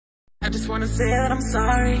just wanna say that I'm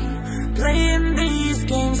sorry, playing these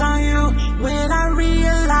games on you without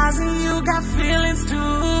realizing you got feelings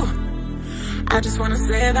too. I just wanna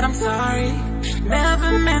say that I'm sorry,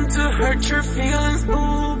 never meant to hurt your feelings,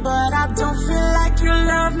 boo, but I don't feel like you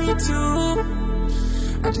love me too.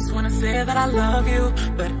 I just wanna say that I love you,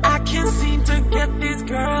 but I can't seem to get these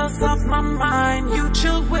girls off my mind you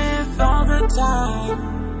chill with all the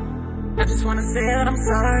time. I just wanna say that I'm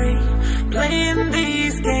sorry, playing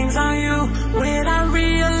these games on you without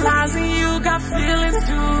realizing you got feelings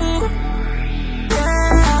too.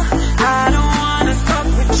 Yeah, I don't wanna stop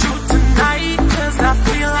with you tonight, cause I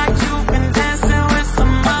feel like you've been dancing with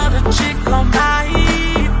some other chick all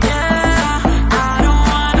night. Yeah, I don't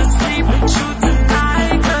wanna sleep with you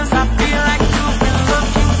tonight, cause I feel like you've been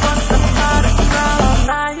looking for some other girl all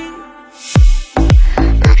night.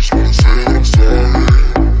 I just wanna say that I'm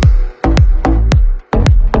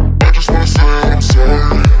sorry.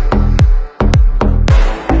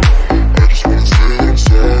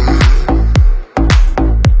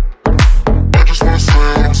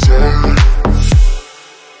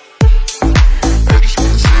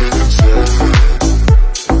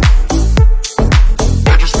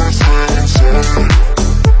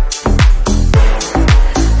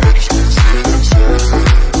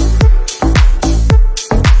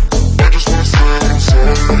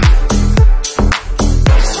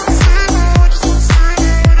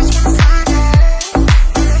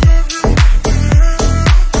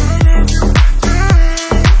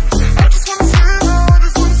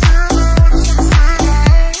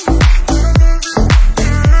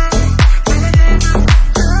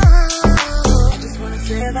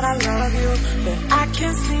 That I love you, but I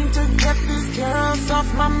can't seem to get these girls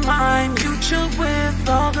off my mind you chill with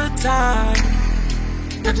all the time.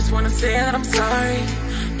 I just wanna say that I'm sorry,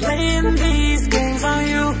 playing these games on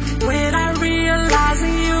you without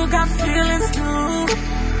realizing you